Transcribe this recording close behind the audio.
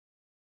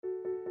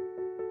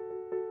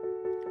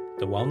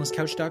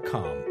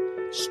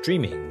thewellnesscouch.com,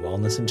 streaming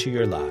wellness into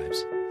your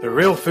lives. The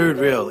Real Food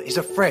Real is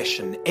a fresh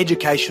and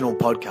educational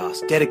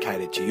podcast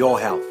dedicated to your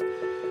health.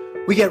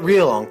 We get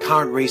real on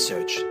current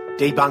research,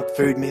 debunk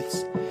food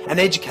myths, and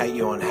educate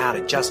you on how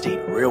to just eat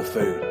real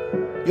food.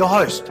 Your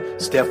host,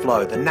 Steph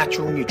Lowe, the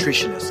natural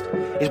nutritionist,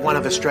 is one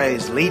of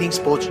Australia's leading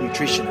sports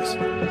nutritionists,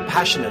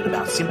 passionate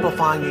about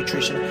simplifying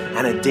nutrition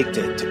and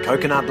addicted to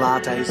coconut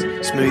lattes,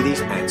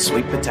 smoothies, and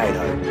sweet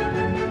potato.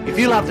 If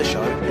you love the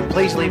show, then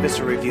please leave us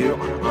a review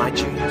on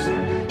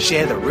iTunes.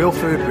 Share the Real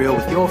Food Real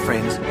with your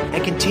friends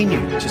and continue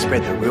to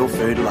spread the real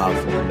food love.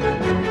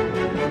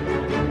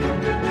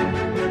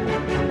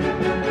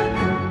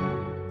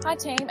 Hi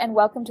team, and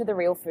welcome to the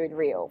Real Food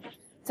Real.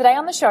 Today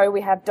on the show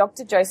we have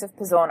Dr. Joseph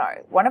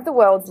Pizzorno, one of the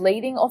world's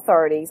leading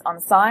authorities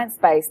on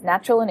science-based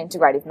natural and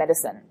integrative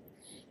medicine.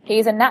 He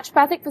is a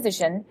naturopathic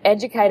physician,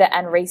 educator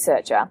and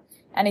researcher,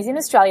 and is in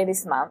Australia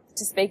this month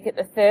to speak at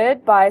the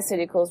 3rd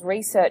Bioceuticals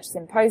Research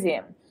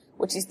Symposium,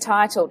 which is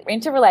titled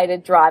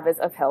Interrelated Drivers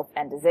of Health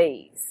and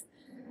Disease.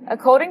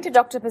 According to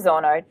Dr.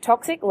 Pizzorno,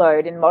 toxic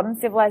load in modern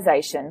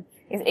civilization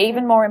is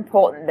even more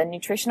important than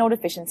nutritional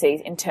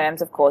deficiencies in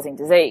terms of causing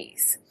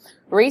disease.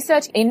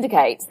 Research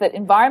indicates that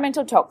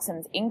environmental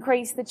toxins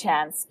increase the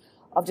chance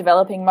of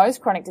developing most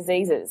chronic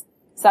diseases,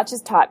 such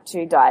as type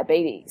 2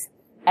 diabetes.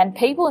 And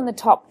people in the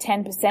top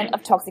 10%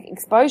 of toxic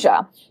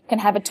exposure can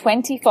have a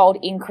 20-fold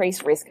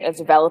increased risk of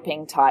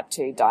developing type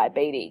 2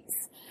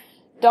 diabetes.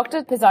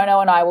 Dr.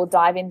 Pizzorno and I will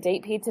dive in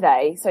deep here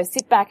today, so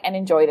sit back and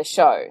enjoy the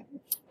show.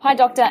 Hi,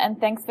 Doctor, and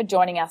thanks for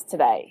joining us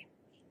today.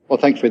 Well,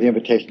 thanks for the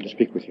invitation to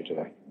speak with you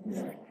today.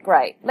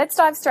 Great. Let's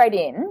dive straight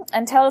in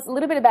and tell us a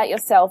little bit about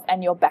yourself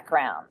and your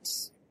background.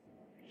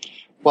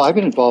 Well, I've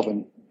been involved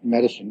in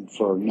medicine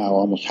for now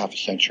almost half a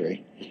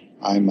century.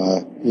 I'm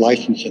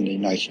licensed in the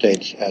United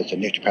States as a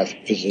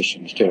naturopathic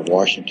physician in the state of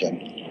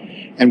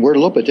Washington. And we're a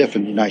little bit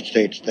different in the United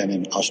States than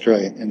in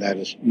Australia, in that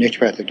is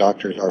naturopathic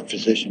doctors are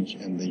physicians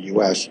in the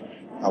U.S.,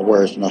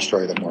 whereas in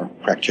Australia they're more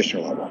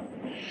practitioner level.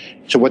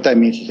 So what that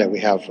means is that we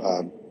have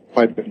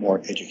quite a bit more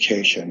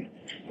education.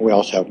 We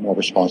also have more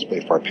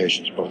responsibility for our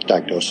patients, both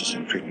diagnosis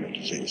and treatment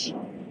of disease.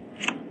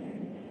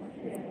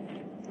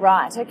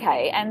 Right,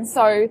 okay. And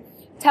so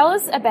tell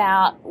us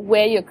about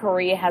where your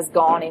career has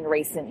gone in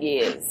recent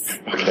years.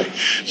 Okay.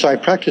 So I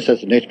practiced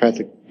as a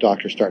naturopathic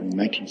doctor starting in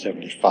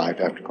 1975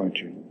 after going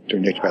through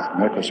naturopathic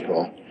medical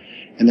school.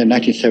 And then in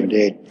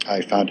 1978,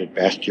 I founded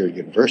Bastyr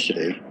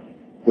University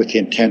with the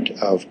intent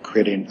of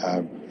creating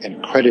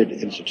an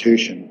accredited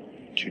institution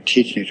to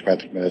teach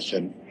naturopathic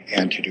medicine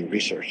and to do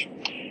research.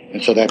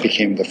 And so that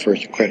became the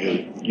first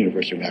accredited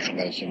University of Natural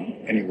Medicine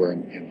anywhere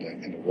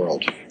in the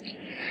world.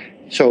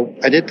 So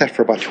I did that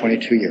for about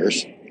 22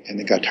 years and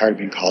then got tired of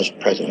being college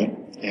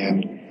president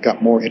and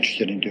got more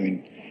interested in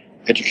doing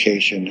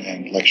education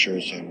and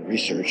lectures and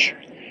research.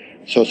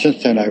 So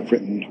since then I've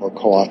written or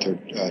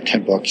co-authored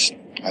 10 books.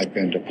 I've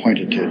been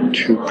appointed to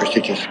 2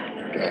 prestigious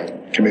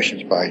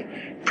commissions by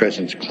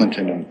Presidents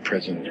Clinton and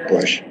President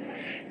Bush.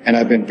 And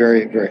I've been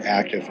very, very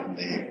active in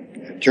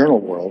the journal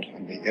world.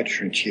 I'm the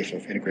editor-in-chief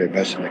of Integrative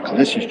Medicine at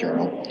Clinician's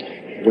Journal,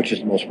 which is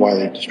the most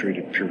widely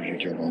distributed peer-reviewed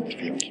journal in the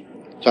field.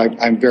 So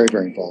I'm very,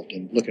 very involved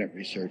in looking at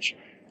research,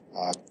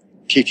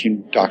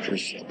 teaching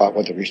doctors about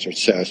what the research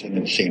says, and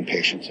then seeing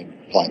patients and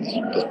applying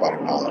this body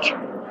of knowledge.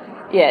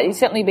 Yeah, you've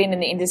certainly been in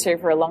the industry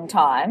for a long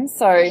time,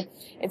 so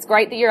it's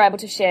great that you're able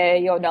to share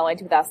your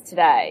knowledge with us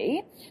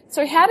today.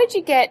 So how did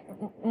you get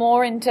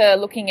more into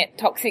looking at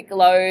toxic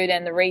load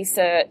and the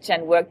research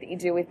and work that you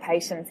do with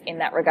patients in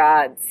that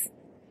regards?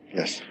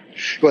 Yes.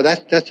 Well,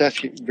 that's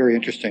actually very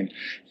interesting.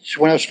 So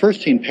when I was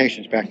first seeing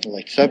patients back in the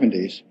late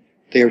 70s,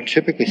 they were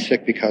typically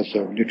sick because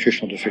of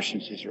nutritional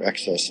deficiencies or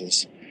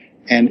excesses.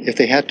 And if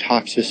they had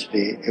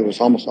toxicity, it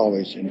was almost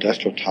always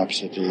industrial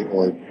toxicity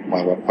or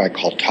what I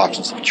call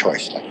toxins of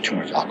choice, like too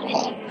much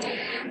alcohol.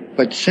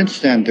 But since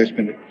then, there's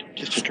been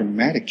just a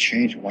dramatic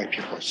change in why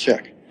people are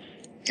sick.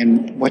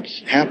 And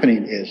what's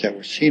happening is that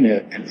we're seeing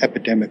an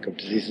epidemic of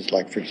diseases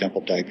like, for example,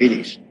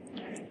 diabetes.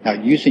 Now,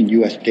 using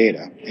U.S.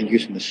 data and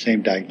using the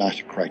same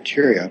diagnostic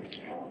criteria,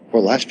 for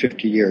the last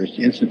 50 years,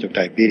 the incidence of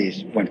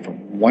diabetes went from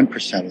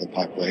 1% of the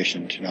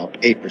population to now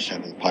 8%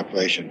 of the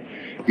population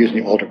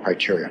using the older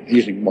criteria.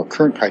 Using more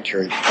current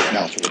criteria,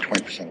 now it's over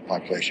 20% of the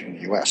population in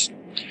the U.S.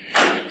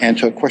 And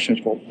so the question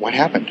is, well, what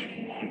happened?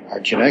 Our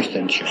genetics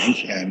didn't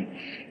change, and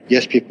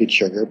yes, people eat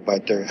sugar,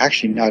 but they're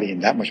actually not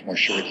eating that much more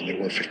sugar than they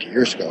were 50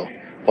 years ago.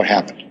 What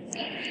happened?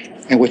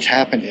 And what's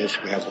happened is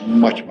we have a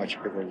much,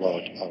 much bigger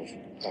load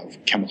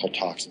of chemical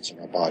toxins in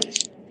our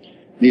bodies.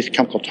 These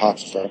chemical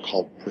toxins are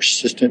called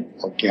persistent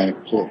organic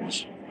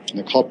pollutants. And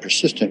they're called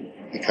persistent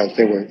because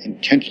they were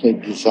intentionally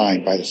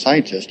designed by the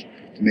scientists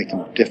to make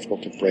them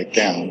difficult to break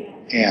down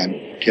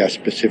and to have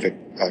specific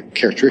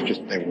characteristics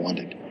that they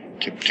wanted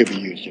to be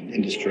used in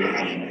industry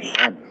and in the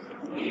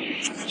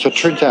environment. So it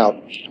turns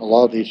out a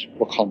lot of these,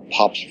 we'll call them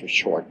POPs for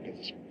short,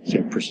 because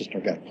say persistent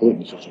organic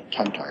pollutants is a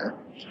tongue tire.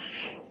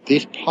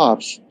 These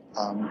POPs,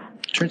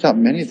 turns out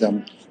many of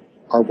them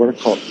are what are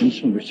called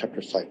insulin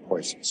receptor site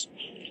poisons.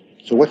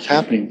 So what's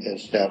happening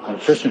is that when a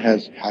person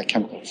has high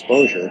chemical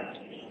exposure,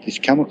 these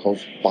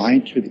chemicals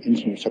bind to the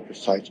insulin receptor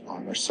sites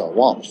on their cell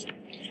walls.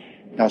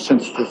 Now,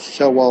 since the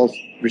cell walls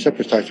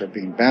receptor sites are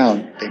being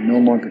bound, they no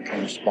longer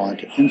can respond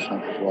to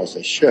insulin as well as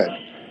they should.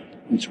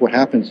 And so what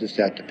happens is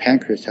that the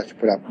pancreas has to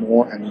put out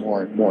more and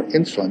more and more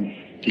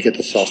insulin to get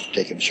the cells to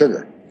take in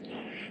sugar.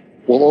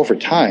 Well, over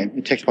time,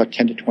 it takes about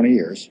 10 to 20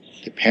 years,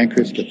 the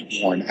pancreas gets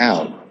worn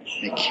out,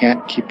 and it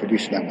can't keep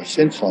producing that much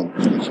insulin.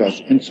 And so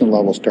as insulin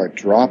levels start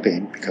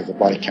dropping because the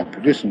body can't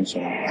produce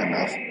insulin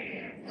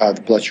enough,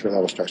 the blood sugar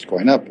level starts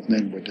going up, and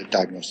then with the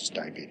diagnosis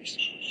diabetes.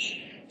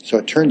 So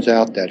it turns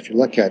out that if you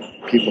look at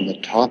people in the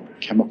top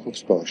chemical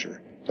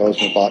exposure, those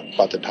are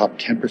about the top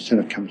 10%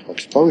 of chemical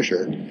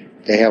exposure,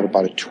 they have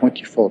about a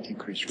 20-fold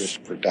increased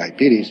risk for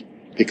diabetes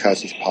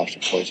because these pops are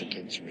poison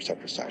to insulin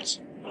receptor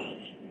sites.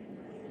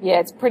 Yeah,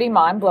 it's pretty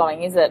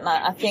mind-blowing, isn't it? And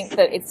I think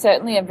that it's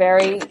certainly a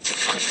very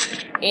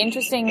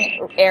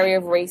interesting area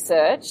of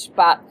research,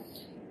 but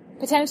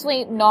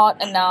potentially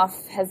not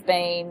enough has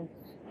been,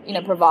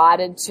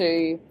 provided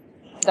to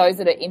those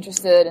that are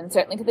interested and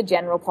certainly to the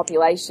general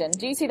population.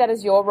 Do you see that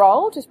as your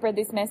role to spread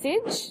this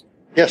message?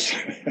 Yes,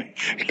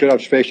 good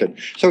observation.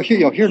 So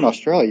here in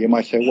Australia, you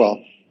might say,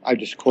 well, I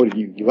just quoted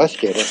you U.S.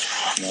 data.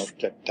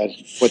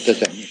 What does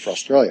that mean for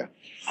Australia?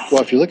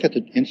 Well, if you look at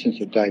the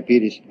incidence of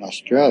diabetes in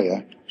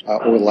Australia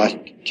over the last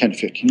 10 to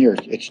 15 years,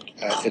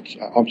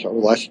 over the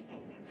last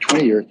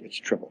 20 years, it's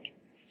tripled.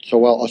 So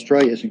while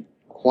Australia isn't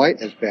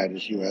quite as bad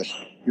as U.S.,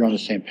 you're on the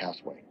same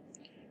pathway.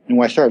 And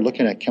when I started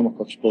looking at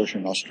chemical exposure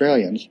in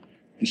Australians,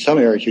 in some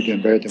areas you're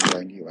doing better than we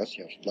are in the U.S.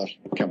 You have less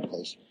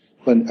chemicals.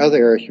 But in other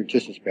areas, you're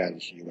just as bad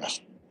as the U.S.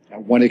 Now,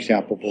 one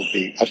example will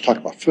be, I was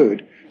talking about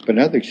food, but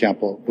another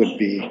example would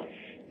be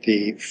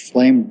the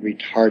flame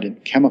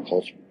retardant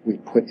chemicals we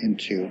put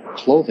into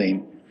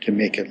clothing to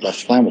make it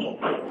less flammable.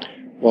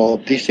 Well,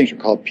 these things are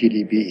called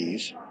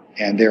PDBs,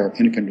 and they are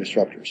endocrine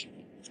disruptors.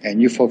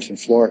 And you folks in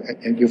Florida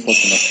and you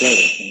folks in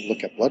Australia, when you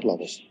look at blood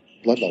levels,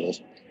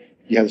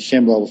 you have the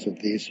same levels of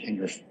these in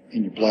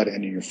your blood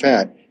and in your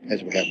fat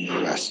as we have in the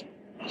U.S.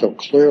 So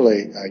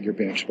clearly, you're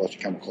being exposed to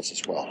chemicals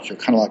as well. So you're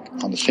kind of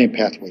like on the same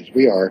pathway as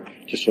we are,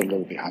 just a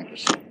little behind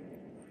us.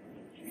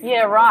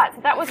 Yeah, right.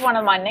 So that was one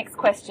of my next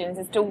questions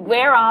as to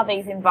where are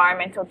these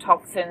environmental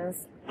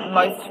toxins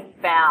most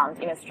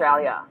found in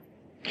Australia?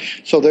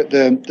 So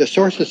the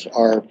sources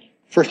are,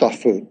 first off,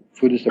 food.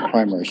 Food is the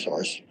primary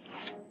source.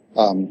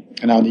 And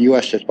now in the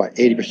U.S., it's about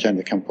 80% of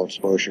the chemical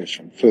exposure is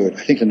from food.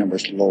 I think the number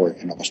is lower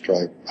in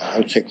Australia. I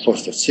would say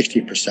close to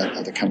 60%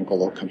 of the chemical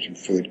load comes from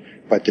food,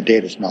 but the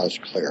data is not as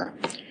clear.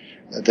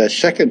 The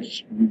second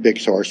big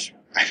source,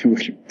 I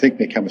think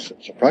may come as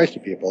a surprise to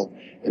people,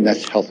 and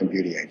that's health and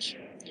beauty aids.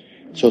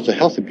 So the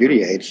health and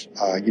beauty aids,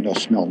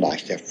 smell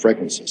nice. They have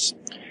fragrances.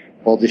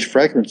 Well, these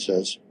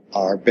fragrances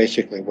are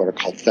basically what are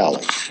called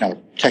phthalates. Now,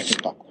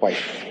 technically not quite.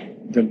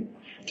 The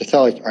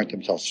phthalates aren't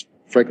themselves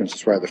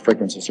fragrances, rather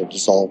fragrances are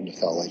dissolved into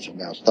phthalates, and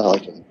now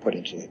phthalates are put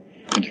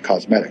into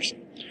cosmetics.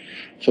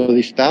 So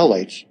these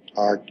phthalates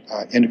are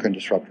endocrine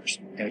disruptors,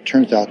 and it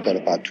turns out that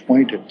about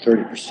 20 to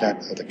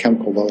 30% of the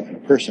chemical load in a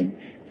person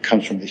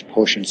comes from these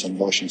potions and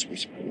lotions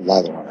we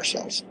lather on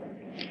ourselves.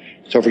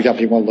 So, for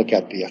example, you want to look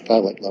at the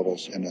phthalate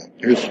levels,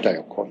 here's the study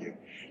I'll quote you.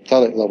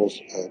 Phthalate levels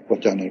was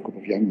done in a group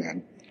of young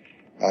men.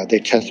 They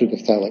tested the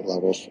phthalate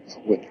levels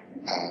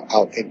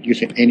without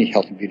using any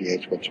health and beauty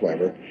aids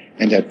whatsoever,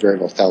 and they had very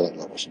low phthalate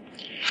levels.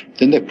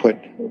 Then they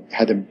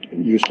had them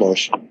use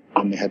lotion,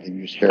 then they had them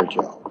use hair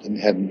gel, then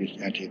they had them use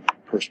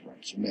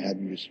antiperspirants, and they had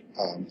them use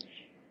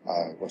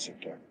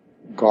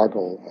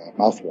gargle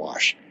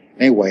mouthwash.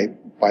 Anyway,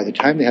 by the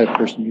time they had a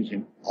person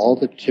using all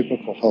the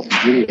typical health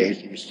and beauty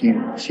aids that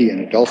you see in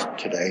adults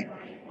today,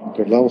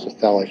 their levels of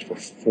phthalates were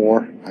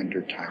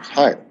 400 times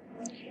higher.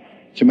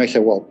 So you may say,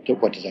 well,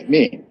 what does that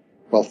mean?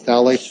 Well,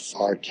 phthalates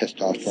are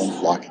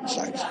testosterone blocking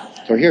sites.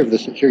 So here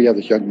you have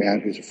this young man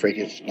who's afraid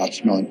he's not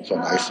smelling so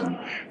nice and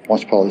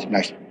wants to put all these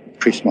nice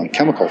pre-smelling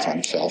chemicals on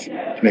himself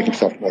to make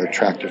himself more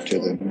attractive to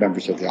the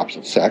members of the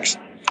opposite sex.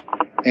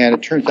 And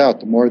it turns out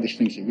the more of these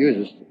things he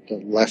uses, the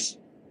less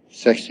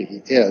sexy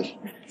he is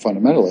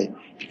fundamentally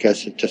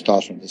because his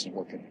testosterone doesn't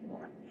work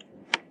anymore.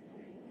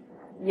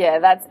 Yeah,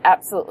 that's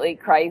absolutely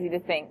crazy to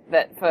think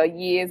that for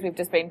years we've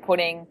just been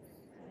putting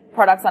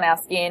products on our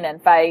skin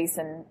and face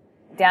and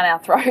down our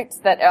throats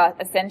that are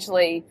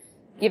essentially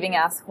giving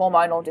us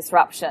hormonal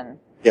disruption.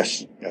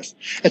 Yes.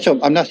 And so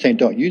I'm not saying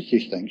don't use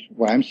these things.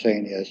 What I'm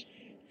saying is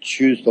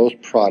choose those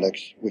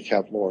products which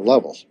have lower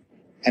levels.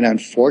 And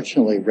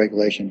unfortunately,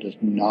 regulation does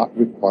not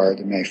require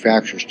the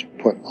manufacturers to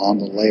put on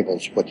the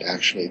labels what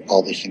actually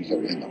all these things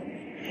are in them.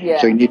 Yeah.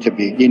 So you need to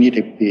be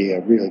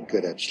really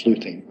good at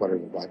sleuthing what are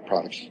the right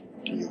products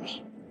to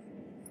use.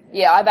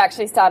 Yeah, I've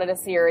actually started a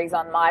series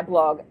on my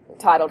blog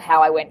titled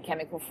How I Went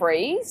Chemical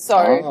Free. So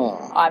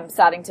I'm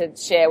starting to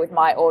share with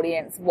my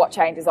audience what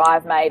changes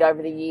I've made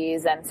over the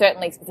years and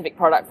certainly specific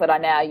products that I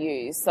now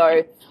use.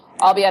 So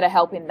I'll be able to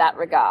help in that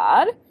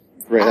regard.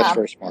 Great, that's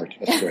very smart.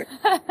 That's great.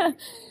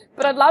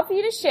 But I'd love for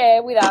you to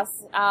share with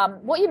us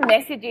what your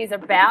message is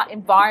about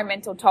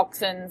environmental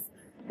toxins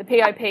the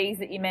POPs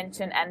that you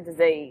mentioned and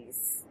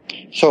disease?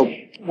 So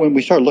when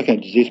we start looking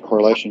at disease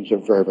correlations, there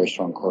are very, very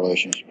strong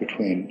correlations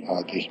between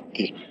these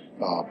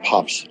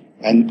POPs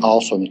and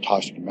also in the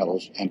toxic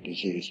metals and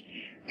disease.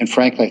 And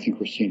frankly, I think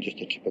we're seeing just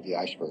the tip of the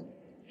iceberg.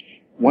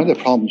 One of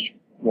the problems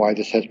why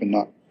this has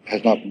not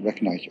been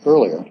recognized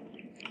earlier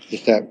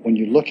is that when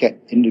you look at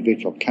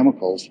individual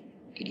chemicals,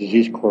 the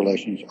disease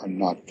correlations are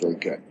not very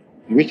good.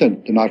 The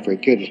reason they're not very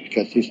good is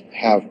because these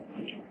have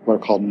what are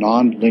called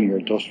non-linear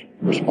dose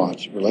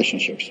response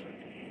relationships.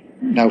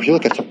 Now, if you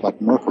look at something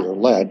like mercury or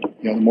lead,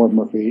 the more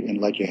mercury and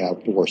lead you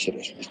have, the worse it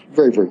is. It's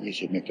very, very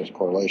easy to make this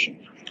correlation,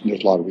 and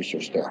there's a lot of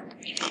research there.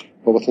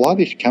 But with a lot of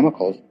these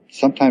chemicals,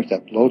 sometimes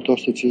at low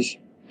dosages,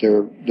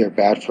 they're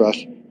bad for us.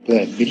 But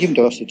at medium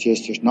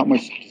dosages, there's not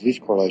much disease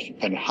correlation,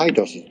 and at high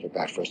doses, they're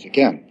bad for us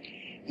again.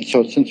 And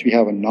so since we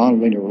have a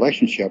non-linear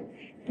relationship,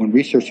 when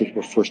researchers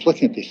were first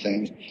looking at these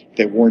things,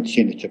 they weren't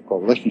seeing the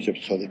typical relationship,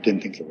 so they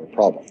didn't think they were a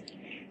problem.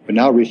 But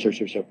now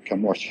researchers have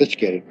become more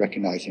sophisticated,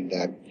 recognizing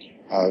that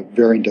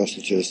varying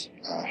dosages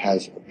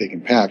has a big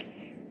impact.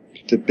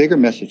 The bigger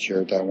message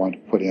here that I want to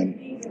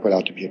put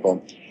out to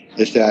people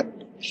is that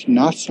it's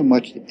not so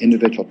much the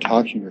individual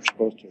toxin you're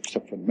exposed to,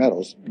 except for the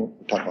metals. We're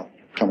talking about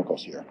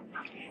chemicals here.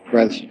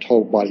 Rather, it's the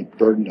total body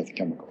burden of the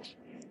chemicals.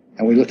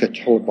 And when we look at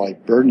total body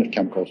burden of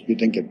chemicals, we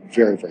then get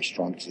very, very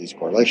strong disease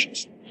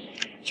correlations.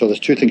 So there's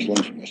two things to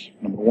learn from this.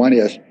 Number one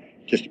is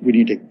we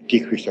need to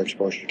decrease our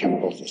exposure to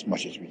chemicals as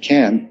much as we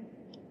can.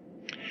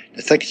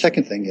 The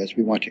second thing is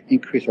we want to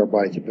increase our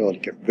body's ability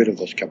to get rid of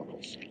those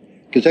chemicals.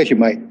 Because as you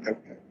might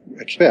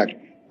expect,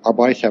 our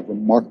bodies have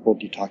remarkable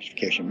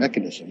detoxification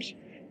mechanisms.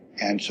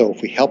 And so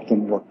if we help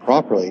them work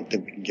properly,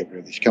 then we can get rid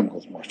of these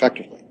chemicals more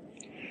effectively.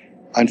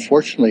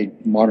 Unfortunately,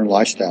 modern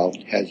lifestyle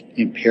has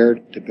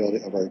impaired the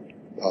ability of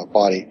our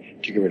body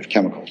to get rid of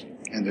chemicals.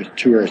 And there's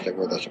two areas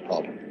where that's a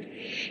problem.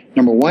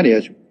 Number one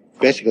is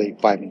basically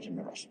vitamins and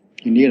minerals.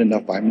 You need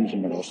enough vitamins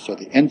and minerals so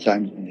the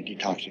enzymes in the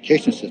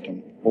detoxification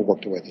system will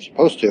work the way they're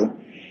supposed to.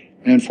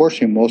 And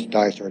unfortunately, most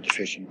diets are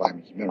deficient in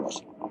vitamins and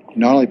minerals.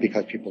 Not only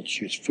because people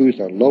choose foods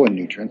that are low in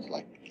nutrients,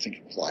 like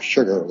think of a lot of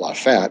sugar or a lot of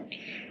fat,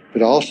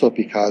 but also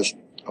because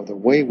of the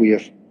way we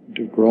have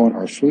grown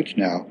our foods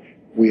now,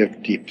 we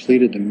have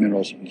depleted the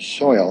minerals in the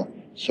soil,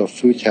 so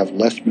foods have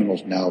less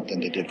minerals now than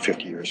they did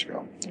 50 years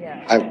ago.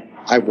 Yeah.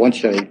 I once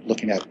studied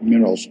looking at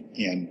minerals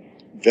in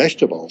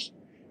vegetables,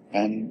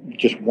 and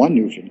just one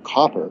nutrient,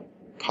 copper.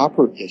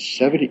 Copper is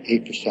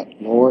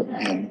 78% lower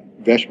in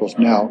vegetables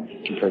now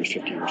compared to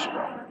 50 years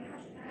ago.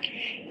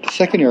 The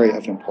second area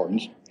of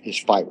importance is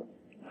fiber,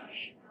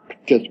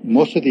 because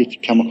most of these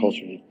chemicals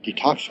are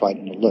detoxified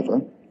in the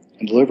liver,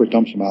 and the liver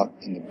dumps them out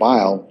in the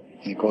bile,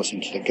 and it goes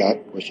into the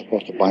gut. We're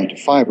supposed to bind to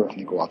fiber, and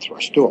they go out through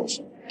our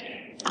stools.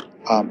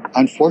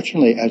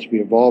 Unfortunately, as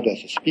we evolved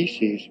as a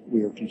species,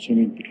 we were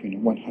consuming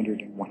between 100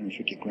 and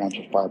 150 grams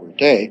of fiber a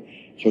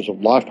day. So there's a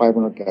lot of fiber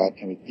in our gut,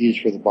 and it was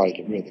easy for the body to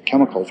get rid of the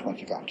chemicals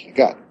once it got into the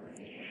gut.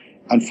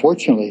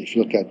 Unfortunately, if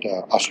you look at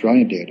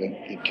Australian data,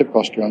 the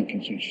typical Australian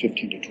consumes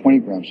 15 to 20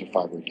 grams of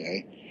fiber a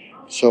day.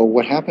 So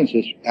what happens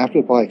is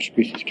after the body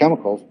excretes these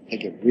chemicals, they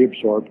get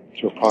reabsorbed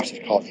through a process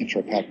called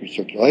intrahepatic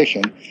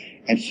recirculation.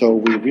 And so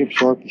we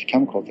reabsorb these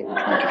chemicals that we're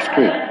trying to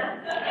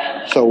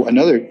excrete. So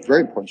another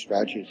very important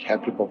strategy is to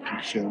have people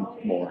consume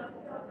more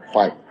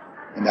fiber,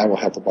 and that will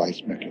help the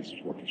body's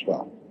mechanisms work as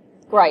well.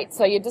 Great.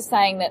 So you're just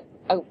saying that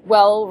a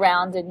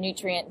well-rounded,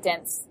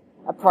 nutrient-dense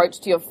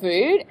approach to your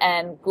food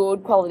and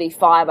good quality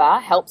fiber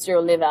helps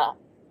your liver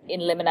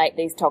eliminate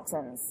these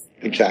toxins.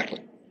 Exactly.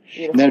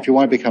 Beautiful. And then if you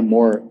want to become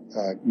more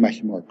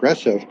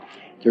aggressive,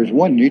 there's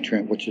one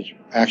nutrient which is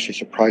actually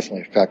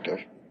surprisingly effective,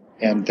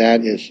 and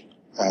that is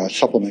a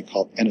supplement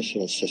called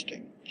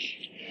N-acetylcysteine.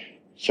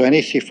 So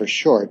NAC for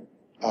short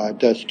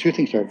does two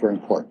things that are very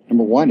important.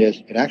 Number one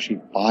is it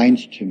actually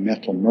binds to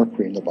methyl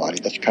mercury in the body.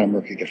 That's the kind of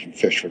mercury you get from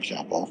fish, for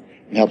example,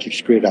 and helps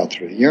excrete it out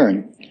through the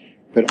urine.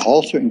 But it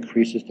also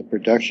increases the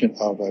production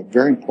of a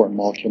very important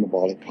molecule in the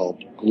body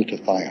called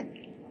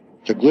glutathione.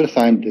 So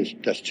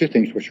glutathione does two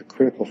things which are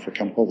critical for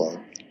chemical load.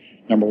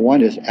 Number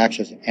one is acts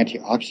as an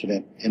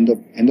antioxidant in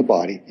the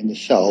body, in the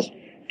cells,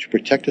 to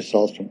protect the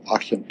cells from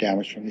oxidant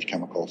damage from these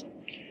chemicals.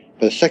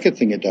 But the second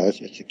thing it does,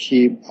 it's a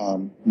key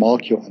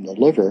molecule in the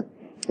liver.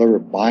 The liver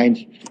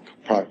binds,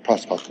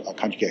 process called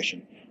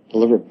conjugation. The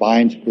liver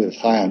binds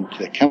glutathione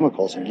to the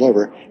chemicals in the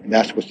liver, and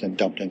that's what's then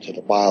dumped into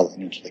the bile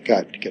and into the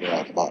gut to get it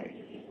out of the body.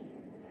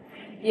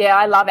 Yeah,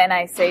 I love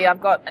NAC. I've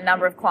got a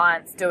number of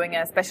clients doing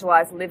a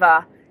specialised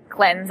liver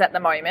cleanse at the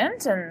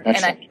moment, and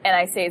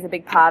NAC is a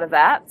big part of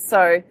that. So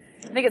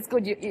I think it's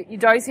good. Your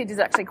dosage is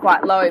actually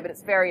quite low, but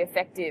it's very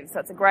effective, so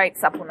it's a great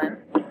supplement.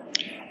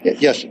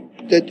 Yes,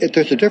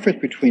 there's a difference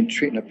between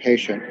treating a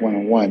patient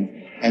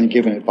one-on-one and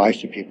giving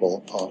advice to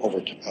people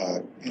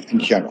in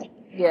general.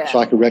 Yeah. So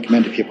I could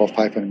recommend to people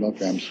 500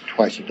 milligrams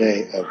twice a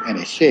day of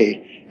NAC,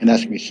 and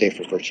that's going to be safe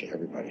for virtually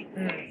everybody.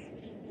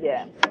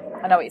 Yeah,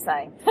 I know what you're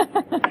saying.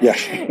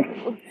 Yes.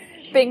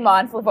 Being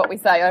mindful of what we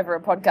say over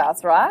a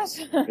podcast, right?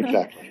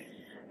 Exactly.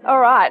 All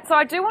right, so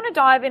I do want to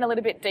dive in a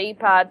little bit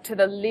deeper to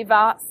the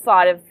liver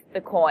side of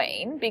the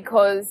coin,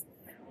 because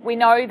we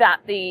know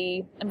that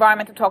the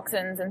environmental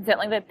toxins and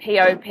certainly the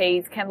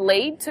POPs can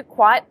lead to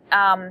quite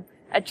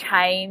a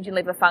change in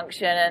liver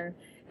function,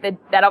 and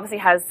that obviously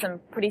has some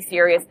pretty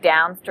serious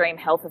downstream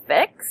health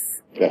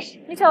effects. Yes.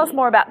 Can you tell us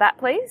more about that,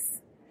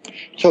 please?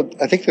 So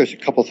I think there's a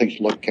couple of things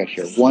to look at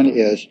here. One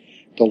is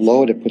the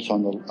load it puts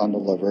on the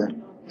liver,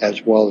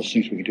 as well as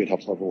things we can do to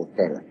help the liver work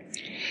better.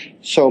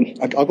 So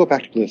I'll go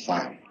back to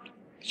glutathione.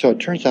 So it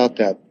turns out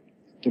that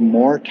the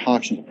more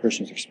toxins a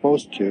person is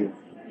exposed to,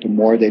 the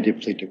more they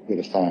deplete the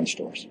glutathione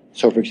stores.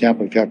 So, for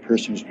example, if you have a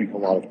person who's drinking a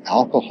lot of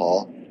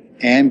alcohol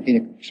and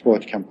being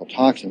exposed to chemical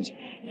toxins,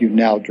 you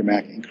now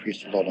dramatically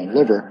increase the load on the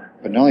liver.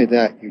 But not only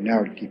that, you now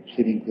are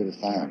depleting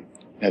glutathione.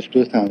 And as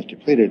glutathione is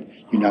depleted,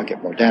 you now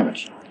get more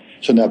damage.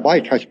 So now the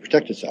body tries to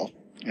protect itself,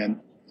 and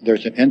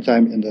there's an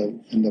enzyme in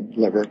the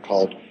liver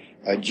called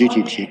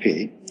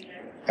GGTP.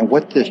 And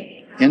what this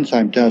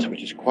enzyme does,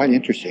 which is quite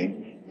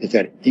interesting, is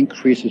that it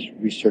increases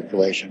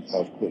recirculation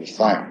of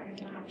glutathione.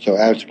 So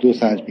as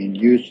glutathione is being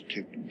used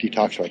to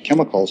detoxify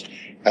chemicals,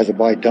 as the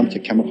body dumps the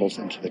chemicals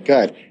into the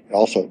gut, it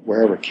also,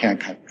 wherever it can,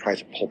 kind of tries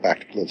to pull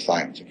back the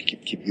glutathione, so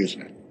keep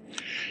using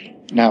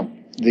it. Now,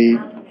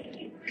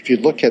 if you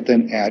look at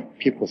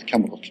people with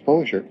chemical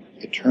exposure,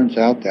 it turns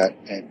out that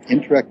an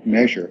indirect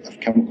measure of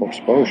chemical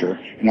exposure,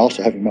 and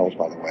also heavy metals,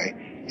 by the way,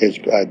 is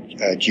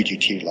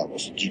GGT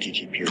levels,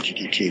 GGTP or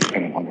GGT,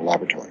 depending on the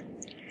laboratory.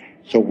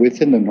 So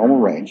within the normal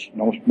range,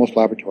 most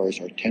laboratories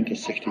are 10 to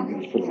 60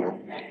 units per liter.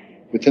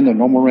 Within the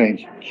normal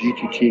range,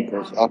 GGT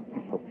goes up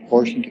in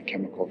proportion to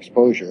chemical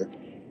exposure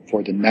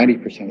for the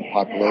 90% of the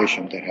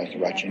population that has the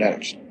right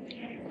genetics.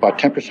 About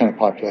 10% of the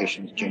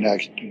population's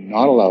genetics do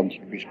not allow them to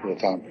increase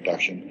glutathione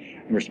production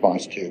in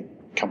response to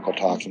chemical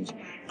toxins.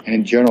 And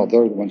in general,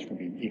 they're the ones who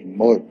can be even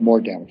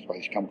more damaged by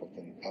these chemicals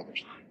than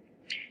others.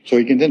 So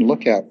you can then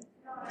look at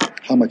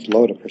how much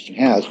load a person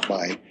has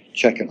by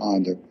checking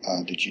on the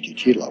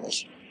GGT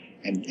levels.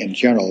 And in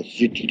general, as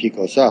GGT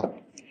goes up,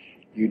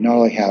 you not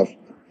only have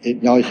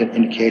it now is an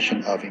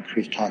indication of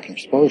increased toxin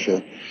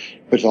exposure,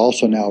 but it's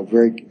also now a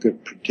very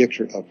good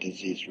predictor of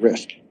disease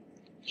risk.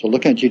 So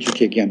looking at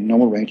GGT again,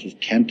 normal range is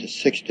 10 to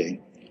 60.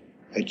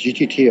 A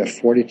GGT of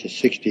 40 to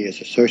 60 is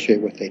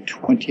associated with a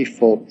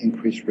 20-fold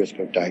increased risk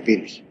of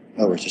diabetes.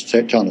 In other words, it's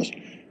telling us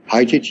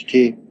high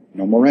GGT,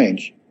 normal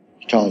range,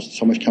 it's telling us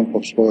so much chemical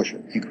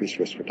exposure, increased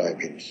risk for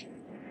diabetes.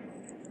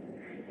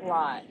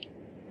 Right.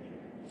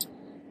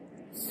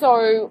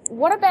 So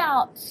what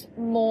about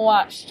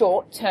more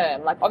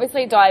short-term? Like,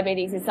 obviously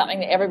diabetes is something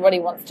that everybody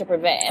wants to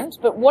prevent,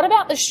 but what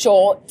about the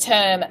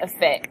short-term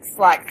effects?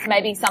 Like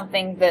maybe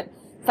something that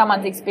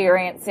someone's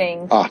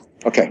experiencing.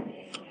 Okay.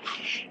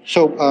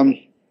 So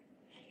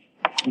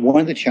one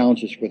of the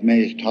challenges with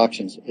many of these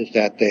toxins is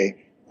that they,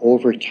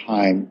 over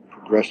time,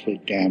 progressively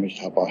damage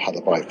how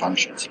the body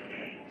functions.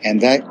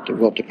 And that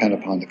will depend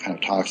upon the kind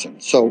of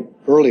toxin. So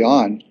early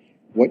on,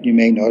 what you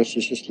may notice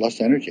is just less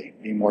energy,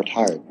 being more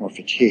tired, more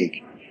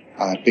fatigue,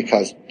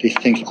 because these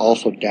things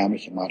also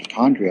damage the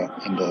mitochondria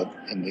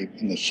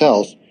in the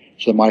cells,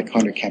 so the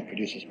mitochondria can't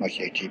produce as much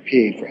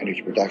ATP for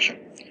energy production.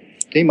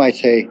 Then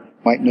you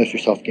might notice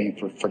yourself getting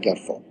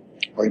forgetful,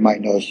 or you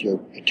might notice your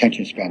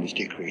attention span is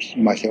decreased.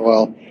 You might say,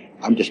 well,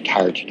 I'm just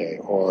tired today,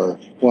 or,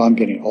 well, I'm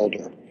getting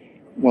older.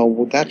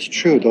 Well, that's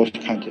true. Those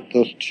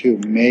two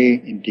may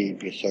indeed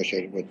be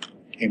associated with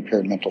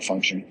impaired mental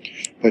function,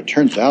 but it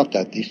turns out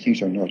that these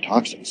things are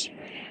neurotoxins.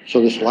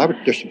 So there's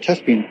some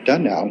tests being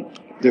done now.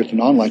 There's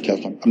an online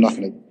test. I'm not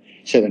going to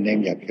say the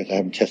name yet because I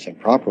haven't tested it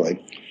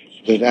properly.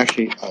 There's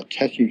actually a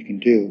test you can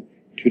do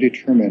to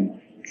determine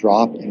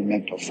drop in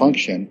mental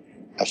function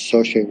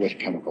associated with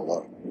chemical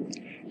load.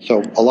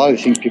 So a lot of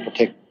these things people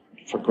take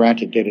for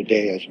granted day to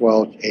day as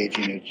well. It's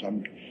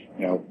aging.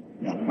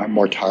 I'm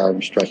more tired.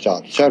 I'm stressed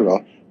out,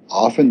 etc.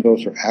 Often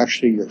those are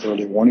actually your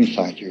early warning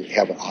signs you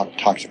have a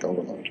toxic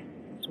overload.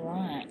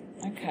 Right.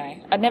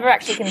 Okay. I'd never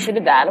actually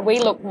considered that. We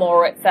look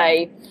more at,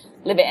 say,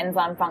 liver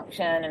enzyme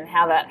function and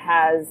how that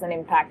has an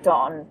impact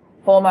on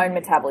hormone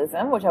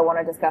metabolism, which I want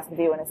to discuss with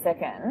you in a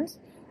second.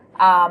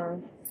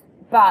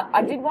 But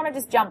I did want to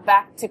just jump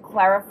back to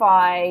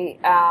clarify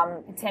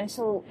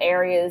potential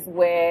areas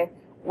where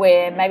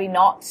we're maybe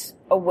not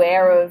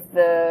aware of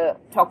the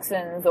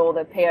toxins or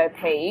the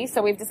POP.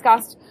 So we've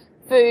discussed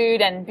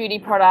food and beauty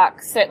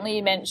products. Certainly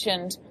you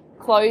mentioned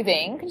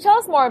clothing. Can you tell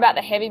us more about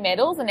the heavy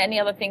metals and any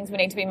other things we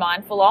need to be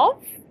mindful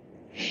of?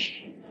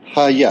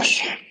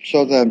 Yes.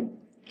 So the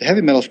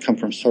heavy metals come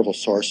from several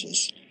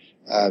sources.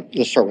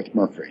 Let's start with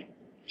mercury.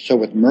 So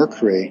with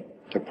mercury,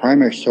 the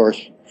primary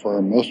source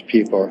for most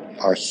people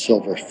are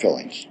silver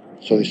fillings.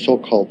 So these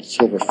so-called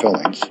silver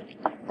fillings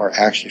are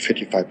actually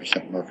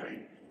 55% mercury.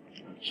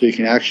 So you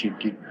can actually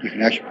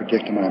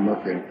predict the amount of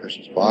mercury in a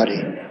person's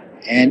body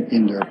and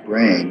in their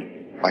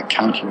brain by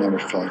counting the number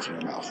of fillings in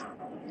their mouth.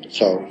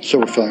 So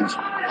silver fillings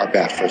are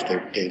bad for us.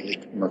 They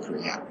leak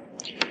mercury out.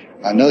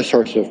 Another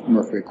source of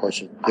mercury, of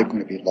course, is they're going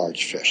to be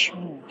large fish.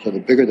 So the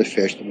bigger the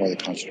fish, the more they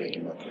concentrate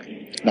the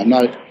mercury. And I'm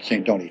not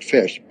saying don't eat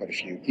fish, but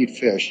if you eat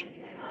fish,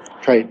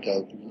 try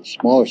the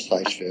smaller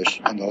sized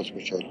fish and those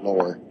which are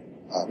lower,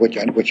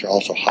 which are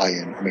also high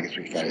in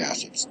omega-3 fatty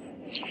acids.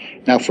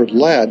 Now, for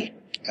lead,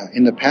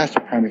 in the past, the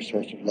primary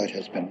source of lead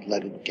has been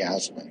leaded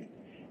gasoline.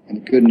 And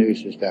the good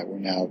news is that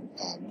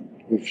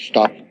we've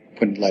stopped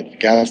putting lead in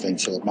gasoline,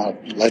 so the amount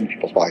of lead in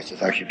people's bodies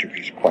has actually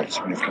decreased quite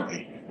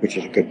significantly, which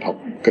is a good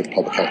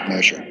public health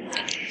measure.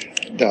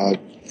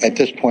 At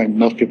this point,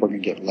 most people are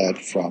going to get lead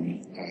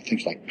from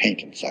things like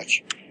paint and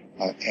such.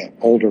 And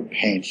older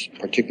paints,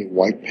 particularly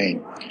white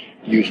paint,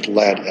 used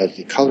lead as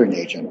the coloring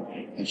agent.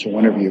 And so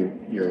whenever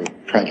you're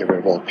trying to get rid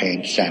of old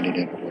paint, sanding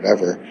it or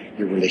whatever,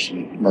 you're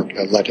releasing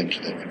lead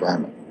into the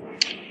environment.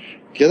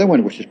 The other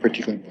one, which is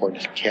particularly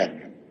important, is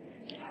cadmium.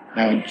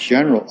 Now, in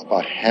general,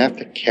 about half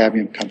the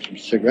cadmium comes from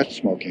cigarette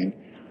smoking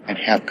and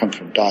half comes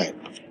from diet.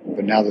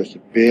 But now there's a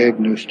big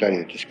new study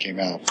that just came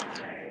out,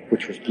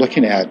 which was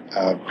looking at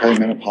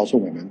perimenopausal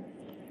women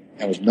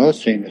and was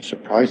noticing a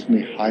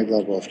surprisingly high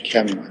level of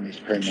cadmium in these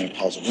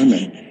perimenopausal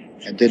women.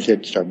 And they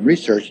did some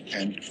research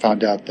and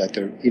found out that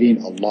they're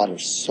eating a lot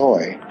of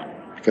soy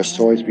because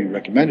soy is being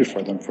recommended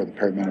for them for the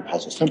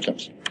perimenopausal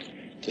symptoms.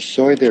 The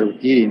soy they were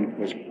eating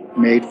was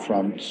made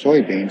from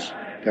soybeans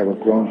that were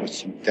grown with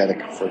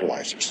synthetic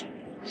fertilizers.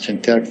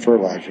 Synthetic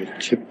fertilizers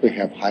typically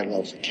have high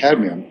levels of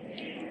cadmium.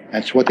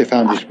 And so what they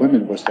found in these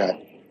women was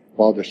that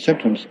while their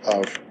symptoms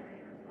of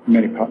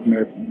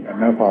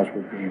menopause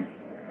were being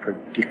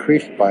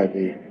decreased by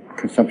the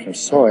consumption of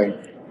soy,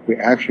 we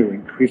actually were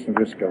increasing the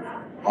risk of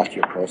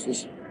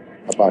osteoporosis.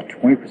 About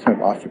 20% of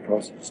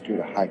osteoporosis is due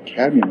to high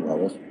cadmium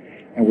levels,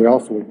 and we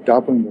also were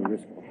doubling the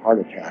risk of a heart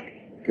attack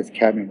because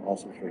cadmium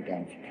also is very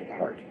damaging to the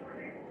heart.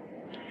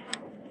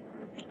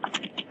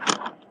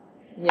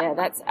 Yeah,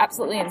 that's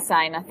absolutely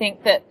insane. I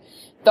think that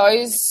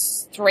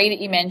those three that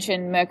you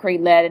mentioned, mercury,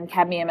 lead, and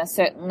cadmium, are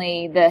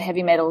certainly the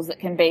heavy metals that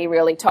can be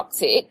really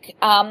toxic.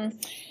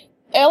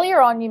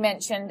 Earlier on, you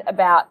mentioned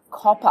about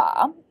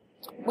copper.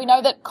 We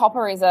know that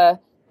copper is a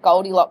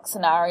Goldilocks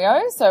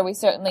scenario, so we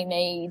certainly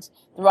need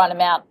the right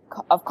amount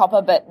of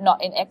copper, but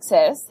not in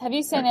excess. Have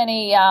you seen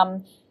any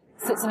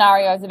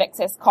scenarios of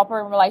excess copper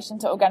in relation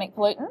to organic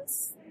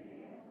pollutants?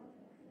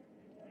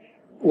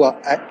 Well,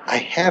 I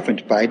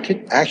haven't, but I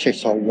did actually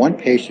saw one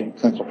patient in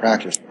clinical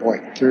practice,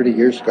 30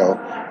 years ago,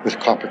 with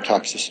copper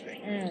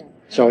toxicity.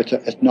 So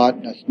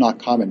it's not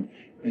common,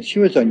 and she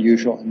was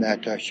unusual in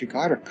that she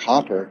got her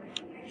copper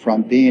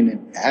from being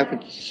an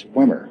avid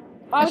swimmer.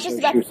 I was just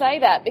about to say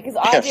that because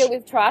I deal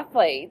with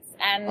triathletes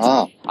and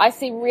I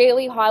see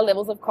really high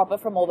levels of copper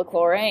from all the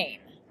chlorine.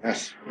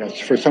 Yes.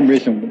 For some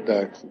reason,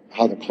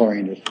 how the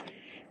chlorine is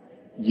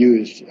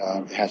used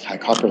has high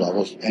copper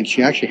levels, and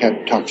she actually had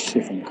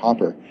toxicity from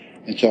copper.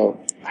 And so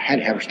I had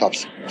to have her stop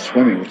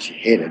swimming, which she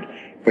hated,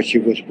 but she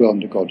was willing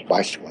to go to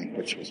bicycling,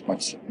 which was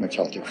much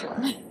healthier for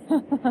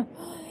her.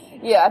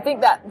 Yeah, I think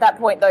that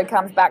point, though,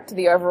 comes back to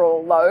the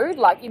overall load.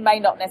 Like, you may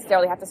not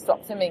necessarily have to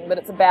stop swimming, but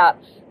it's about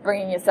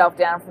bringing yourself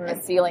down from the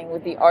ceiling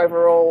with the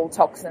overall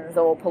toxins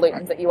or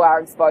pollutants that you are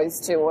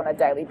exposed to on a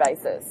daily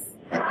basis.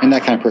 And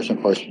that kind of person,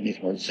 of course,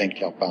 needs more zinc to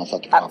help balance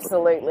out the copper.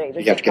 Absolutely. So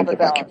you have to get into the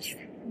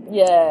biochemistry.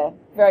 Yeah,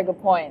 very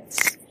good point.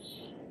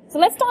 So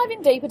let's dive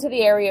in deeper to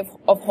the area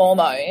of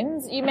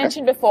hormones. You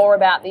mentioned before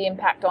about the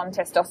impact on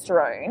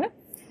testosterone,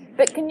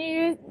 but can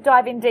you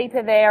dive in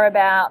deeper there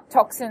about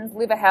toxins,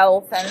 liver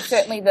health, and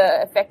certainly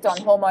the effect on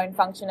hormone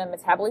function and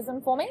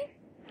metabolism for me?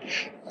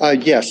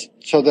 Yes.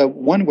 So the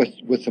one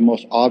with the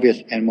most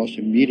obvious and most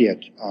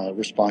immediate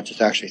response is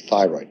actually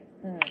thyroid.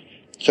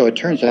 So it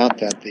turns out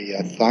that the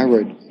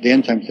thyroid, the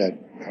enzymes that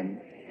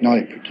not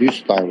only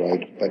produce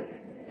thyroid, but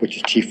which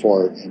is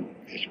T4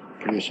 is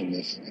produced in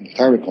the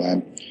thyroid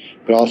gland,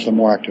 but also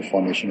more active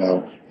form, as you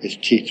know, is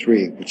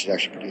T3, which is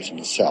actually produced in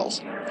the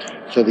cells.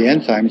 So the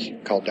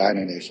enzymes called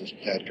deiodinases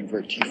that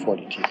convert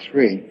T4 to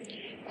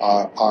T3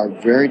 are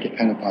very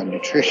dependent upon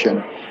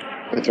nutrition,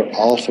 but they're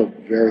also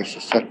very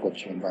susceptible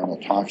to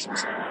environmental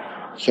toxins.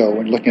 So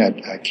when looking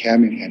at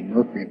cadmium and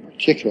mercury in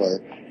particular,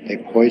 they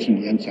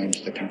poison the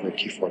enzymes that convert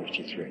T4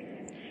 to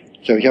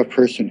T3. So you have a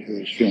person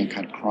who's feeling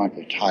kind of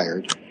chronically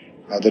tired.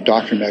 The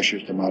doctor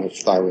measures the amount of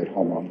thyroid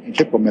hormone, and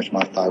typical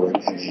measurement of thyroid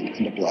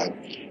in the blood.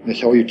 And they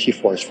say, your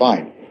T4 is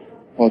fine.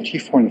 Well,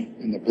 T4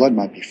 in the blood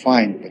might be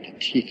fine, but the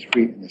T3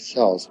 in the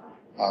cells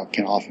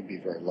can often be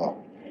very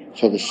low.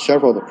 So there's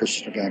several of the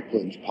persistent organic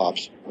pollutants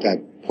pops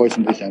that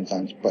poison these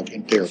enzymes, but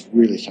they're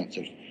really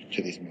sensitive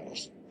to these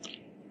metals.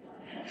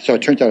 So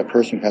it turns out a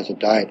person who has a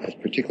diet that's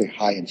particularly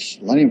high in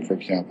selenium, for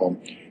example,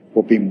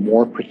 will be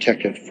more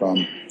protected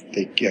from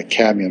the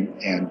cadmium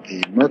and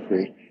the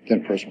mercury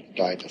than a person with a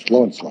diet that's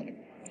low in selenium.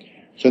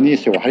 So then you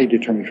say, well, how do you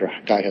determine if your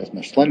diet has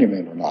enough selenium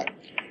in it or not?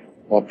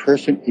 Well, a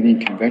person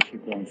eating conventionally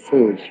grown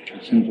foods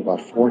consumes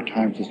about 4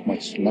 times as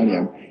much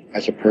selenium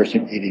as a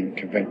person eating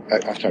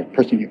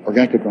person eating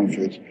organically grown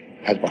foods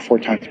has about 4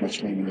 times as much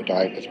selenium in the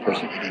diet as a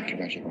person eating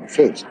conventionally grown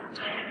foods.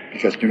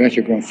 Because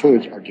conventionally grown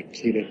foods are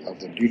depleted of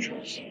the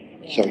nutrients.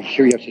 So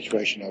here you have a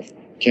situation of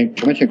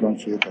conventionally grown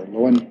foods are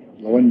low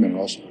in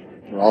minerals.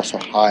 They're also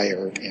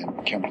higher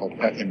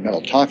in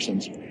metal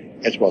toxins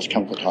as well as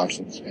chemical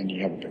toxins, and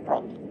you have a big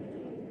problem.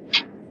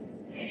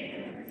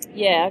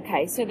 Yeah,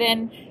 okay. So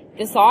then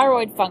the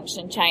thyroid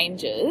function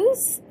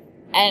changes,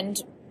 and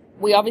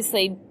we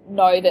obviously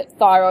know that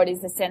thyroid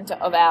is the center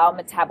of our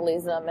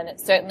metabolism, and it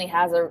certainly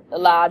has a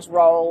large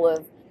role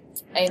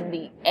in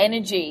the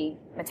energy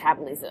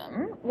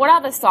metabolism. What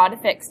other side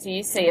effects do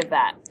you see of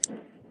that?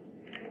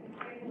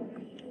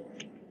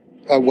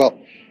 Well,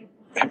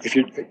 if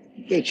you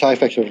side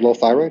effects of low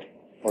thyroid,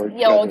 or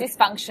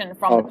dysfunction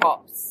from the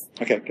POPs.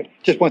 Okay, good.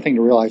 Just one thing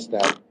to realize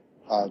that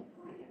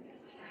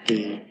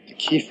the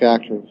key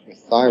factor with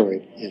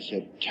thyroid is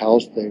it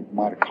tells the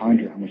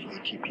mitochondria how much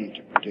ATP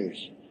to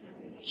produce.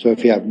 So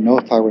if you have no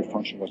thyroid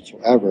function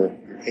whatsoever,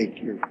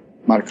 your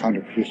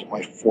mitochondria produce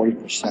only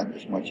 40%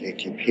 as much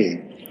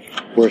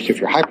ATP. Whereas if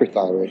you're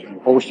hyperthyroid and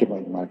you're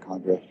overstimulating the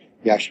mitochondria,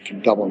 you actually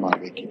can double the amount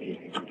of ATP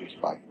being produced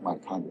by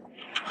mitochondria.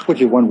 Which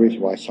is one reason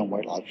why some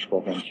weight loss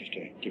programs used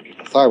to give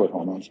people thyroid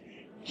hormones,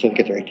 so they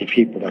get their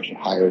ATP production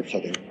higher, so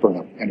they burn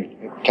up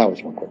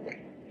calories more quickly.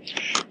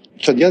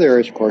 So the other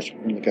areas, of course,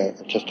 we look at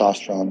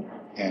testosterone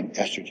and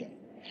estrogen.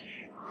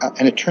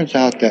 And it turns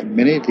out that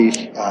many of these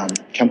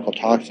chemical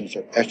toxins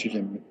are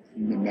estrogen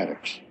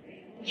mimetics.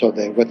 So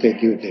what they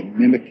do is they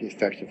mimic the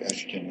effects of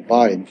estrogen in the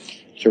body.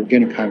 So we're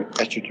getting kind of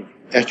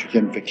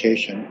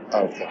estrogenification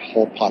of the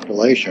whole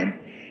population.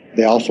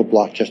 They also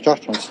block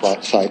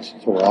testosterone sites,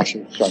 so we're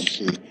also starting to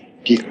see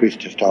decreased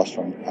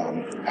testosterone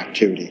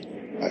activity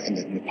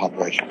in the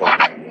population.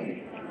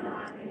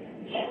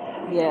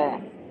 Yeah.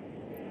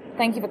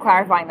 Thank you for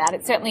clarifying that.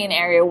 It's certainly an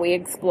area we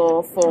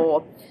explore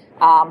for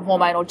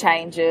hormonal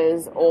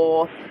changes,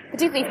 or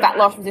particularly fat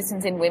loss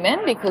resistance in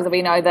women, because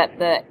we know that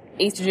the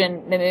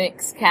estrogen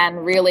mimics can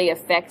really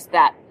affect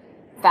that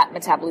fat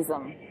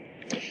metabolism.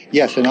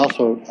 Yes, and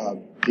also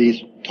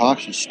these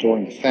toxins store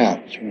in the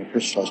fat. So when a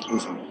person starts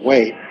losing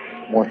weight,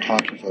 more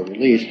toxins are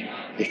released.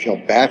 They feel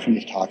bad from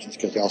these toxins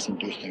because they also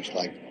induce things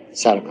like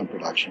cytokine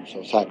production.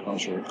 So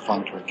cytokines are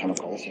inflammatory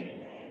chemicals, and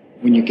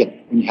when you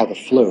have the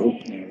flu,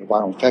 a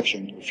viral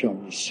infection, you're feeling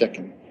really sick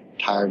and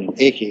tired and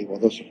achy. Well,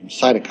 those are from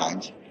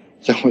cytokines.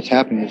 So what's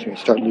happening is when you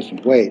start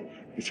losing weight,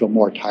 you feel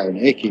more tired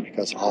and achy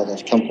because all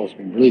those chemicals are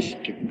being released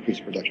to increase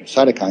the production of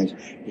cytokines,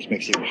 which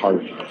makes it even harder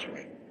to lose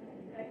weight.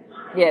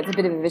 Yeah, it's a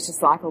bit of a vicious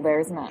cycle there,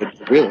 isn't it?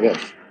 It really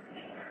is.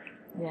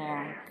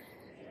 Yeah.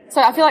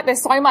 So I feel like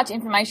there's so much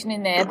information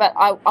in there, but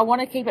I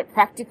want to keep it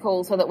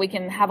practical so that we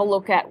can have a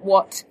look at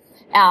what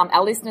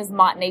our listeners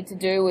might need to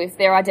do if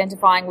they're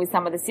identifying with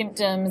some of the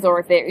symptoms, or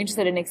if they're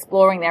interested in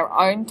exploring their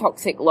own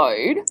toxic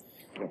load.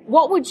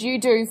 What would you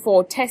do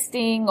for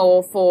testing,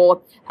 or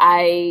for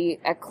a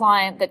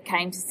client that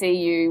came to see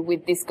you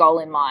with this goal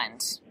in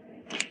mind?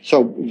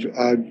 So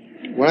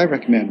what I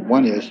recommend,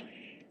 one is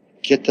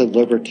get the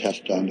liver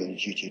test done to the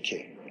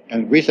GTT.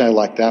 And the reason I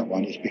like that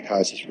one is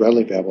because it's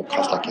readily available, it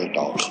costs like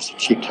 $8. It's a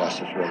cheap test,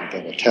 it's a readily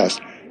available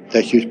test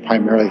that's used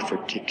primarily for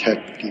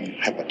detecting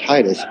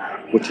hepatitis,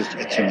 which is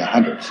it's in the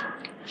hundreds.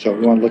 So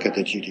we want to look at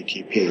the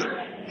GTTP.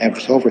 And if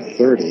it's over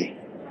 30,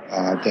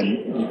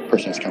 then the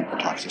person has chemical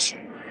toxicity.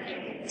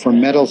 For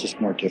metals, it's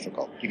more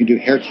difficult. You can do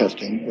hair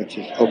testing, which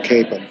is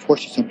okay, but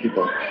unfortunately some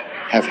people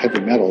have heavy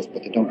metals,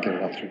 but they don't get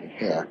it out through the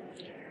hair.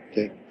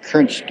 The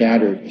current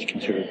standard is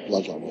considered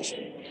blood levels,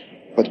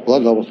 but the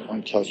blood levels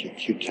only tells you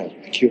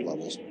acute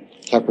levels.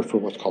 So I prefer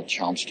what's called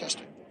challenge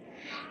testing.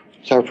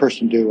 So our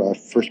person do a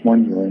first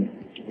morning urine,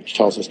 which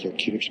tells us their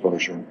acute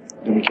exposure.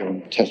 Then we give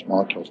them test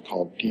molecules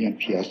called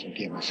DMPS and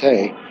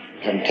DMSA,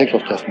 have them take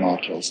those test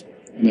molecules,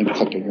 and then we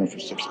collect their urine for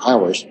 6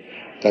 hours.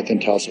 That then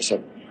tells us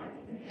that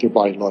their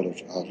body load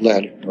of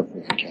lead,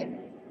 mercury, and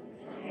cadmium.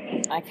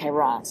 Okay,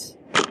 right.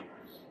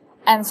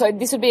 And so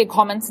this would be a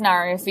common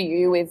scenario for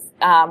you with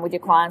your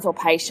clients or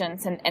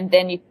patients, and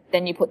then you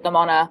put them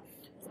on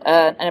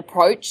an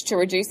approach to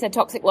reduce their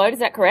toxic load. Is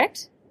that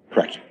correct?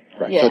 Correct.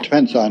 Yeah. So it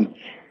depends on,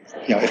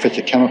 if it's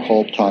a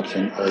chemical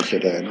toxin or is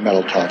it a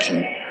metal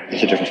toxin,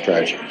 it's a different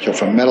strategy. So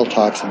for metal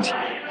toxins,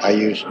 I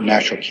use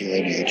natural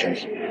chelating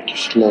agents to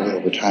slowly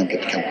over time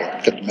get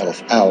the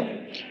metals out.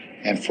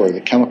 And for the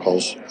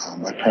chemicals,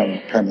 I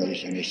primarily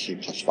use NAC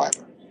plus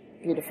fiber.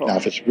 Beautiful. Now,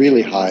 if it's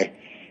really high,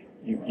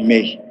 you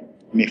may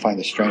find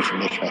the strange from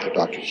nature method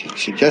doctors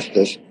suggest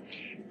this,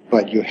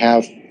 but you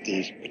have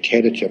these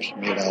potato chips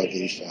made out of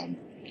these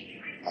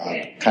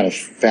kind of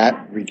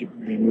fat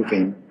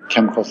removing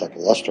chemicals like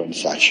Lustro and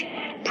such,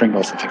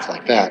 Pringles and things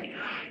like that.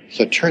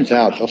 So it turns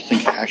out those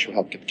things actually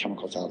help get the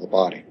chemicals out of the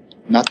body.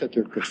 Not that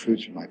they're good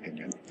foods, in my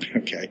opinion,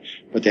 okay,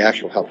 but they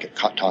actually help get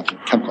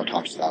chemical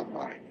toxins out of the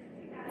body.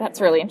 That's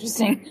really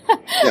interesting.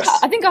 Yes.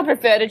 I think I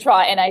prefer to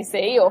try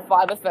NAC or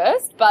fiber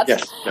first, but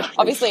yes,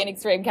 obviously in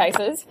extreme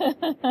cases.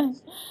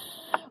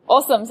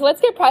 Awesome. So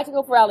let's get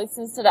practical for our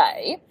listeners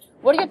today.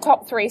 What are your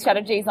top 3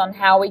 strategies on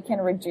how we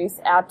can reduce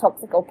our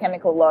toxic or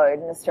chemical load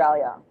in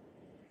Australia?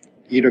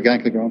 Eat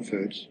organically grown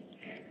foods.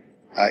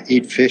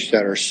 Eat fish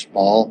that are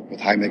small with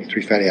high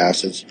omega-3 fatty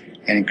acids,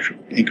 and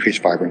increase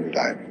fiber in your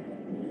diet.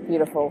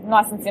 Beautiful.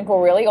 Nice and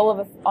simple, really. All of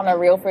us on a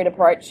real food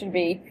approach should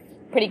be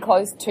pretty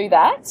close to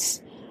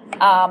that.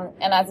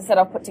 And as I said,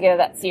 I've put together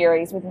that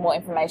series with more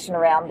information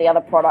around the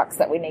other products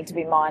that we need to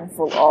be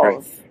mindful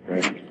of.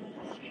 Right.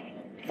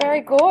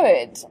 Very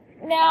good.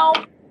 Now,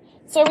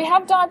 So we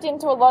have dived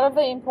into a lot of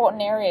the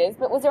important areas,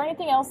 but was there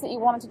anything else that you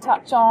wanted to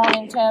touch on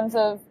in terms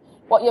of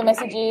what your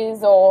message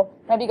is, or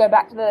maybe go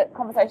back to the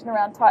conversation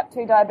around type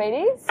 2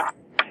 diabetes?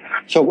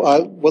 So,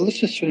 let's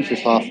just finish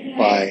this off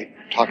by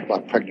talking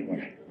about pregnant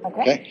women.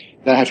 Okay?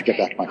 Then I have to get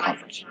back to my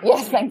conference.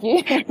 Yes, thank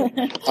you.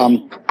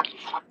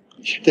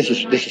 This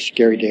is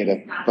scary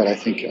data, but I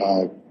think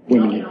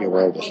women need to be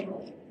aware of this.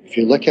 If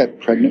you look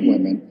at pregnant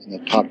women in the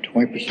top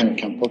 20% of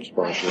chemical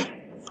exposure,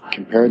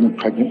 compare the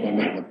pregnant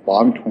women in the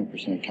bottom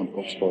 20% of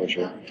chemical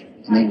exposure,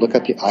 and then look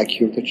at the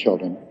IQ of the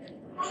children,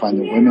 find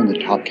the women in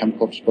the top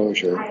chemical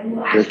exposure,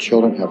 their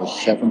children have a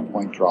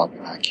 7-point drop in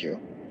IQ.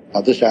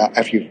 Now this,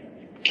 after you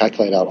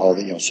calculate out all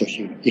the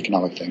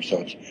socioeconomic things,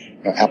 so it's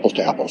apples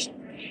to apples.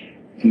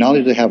 And not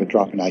only do they have a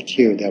drop in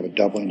IQ, they have a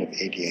doubling of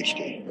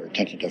ADHD, or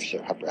attention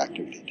deficit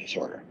hyperactivity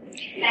disorder.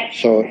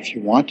 So if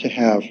you want to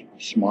have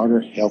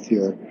smarter,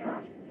 healthier,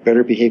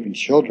 better behaving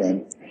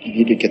children, you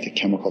need to get the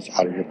chemicals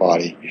out of your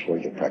body before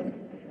you get pregnant.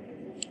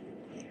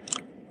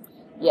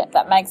 Yeah,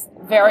 that makes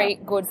very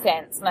good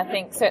sense. And I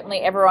think certainly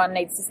everyone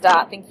needs to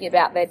start thinking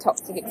about their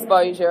toxic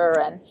exposure,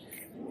 and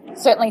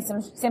certainly some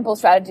simple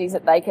strategies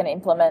that they can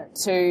implement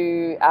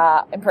to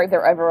improve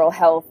their overall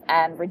health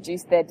and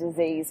reduce their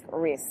disease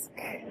risk.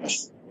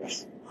 Yes.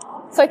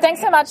 So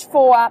thanks so much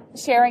for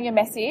sharing your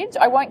message.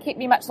 I won't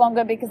keep you much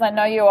longer because I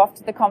know you're off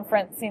to the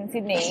conference in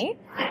Sydney.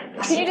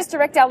 Can you just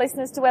direct our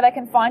listeners to where they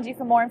can find you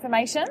for more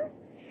information?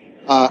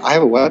 I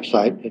have a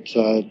website. It's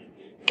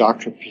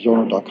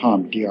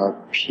drpizzorno.com,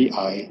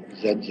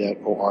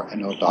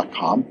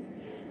 drpizzorno.com,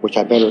 which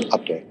I better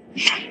update.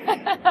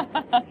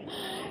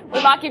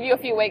 We might give you a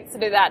few weeks to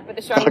do that, but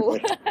the show will.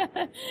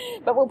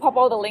 But we'll pop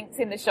all the links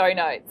in the show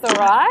notes. All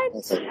right.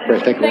 Okay,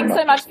 great. Thank you. Thanks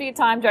so much for your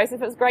time,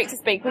 Joseph. It was great to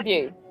speak with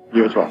you.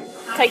 You as well.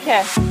 Take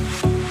care.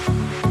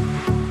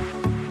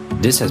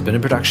 This has been a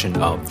production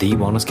of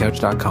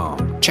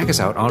TheWellnessCouch.com. Check us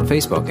out on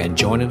Facebook and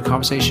join in the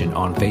conversation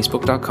on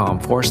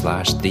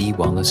Facebook.com/The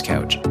Wellness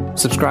Couch.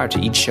 Subscribe to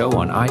each show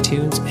on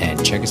iTunes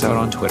and check us out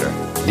on Twitter.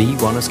 The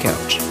Wellness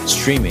Couch,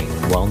 streaming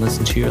wellness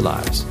into your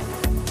lives.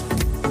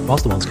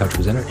 Whilst the Wellness Couch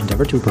presenter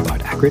endeavor to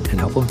provide accurate and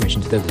helpful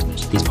information to their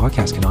listeners, these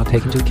podcasts cannot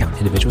take into account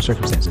individual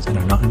circumstances and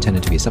are not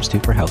intended to be a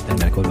substitute for health and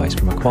medical advice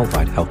from a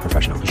qualified health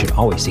professional. You should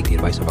always seek the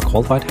advice of a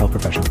qualified health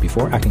professional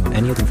before acting on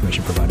any of the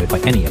information provided by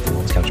any of the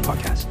Wellness Couch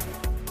podcasts.